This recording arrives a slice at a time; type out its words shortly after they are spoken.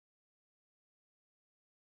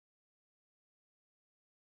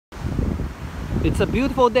It's a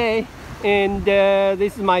beautiful day, and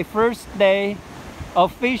this is my first day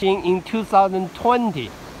of fishing in 2020.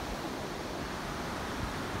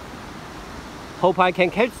 Hope I can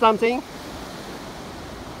catch something.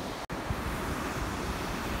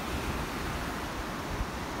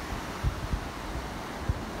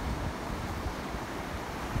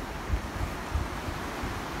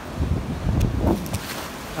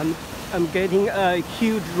 I'm getting a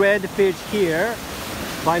huge redfish here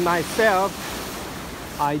by myself.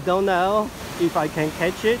 I don't know if I can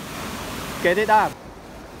catch it, get it up.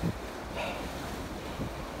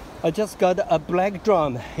 I just got a black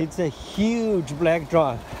drum. It's a huge black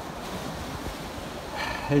drum.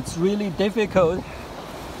 It's really difficult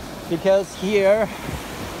because here,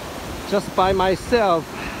 just by myself,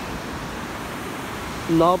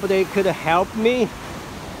 nobody could help me.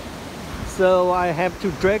 So I have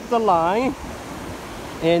to drag the line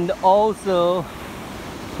and also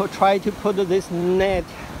try to put this net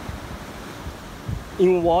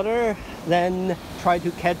in water, then try to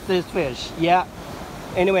catch this fish. Yeah.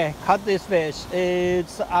 Anyway, caught this fish.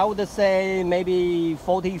 It's, I would say, maybe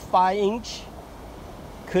 45 inch.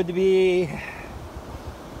 Could be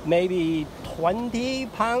maybe 20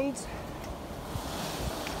 pounds.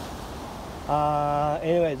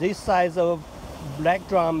 Anyway, this size of black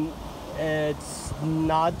drum, it's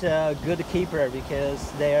not a good keeper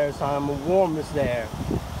because there are some worms there.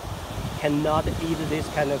 Cannot eat this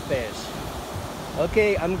kind of fish.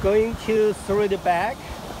 Okay, I'm going to throw it back.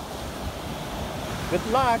 Good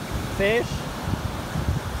luck, fish.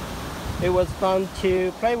 It was fun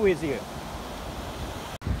to play with you.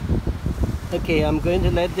 Okay, I'm going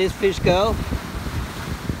to let this fish go.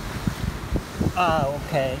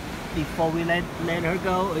 Okay. Before we let her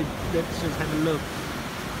go, let's just have a look.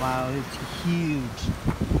 Wow, it's huge.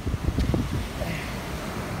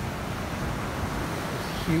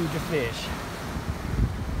 It's huge fish.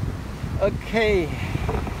 Okay.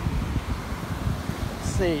 Let's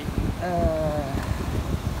see.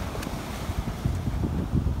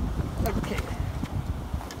 Okay.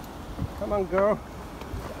 Come on, girl.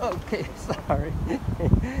 Okay, sorry.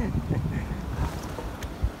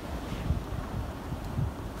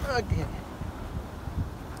 Okay.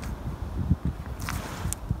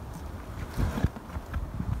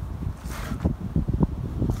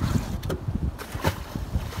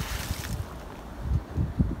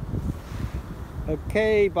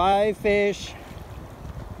 Okay, bye, fish.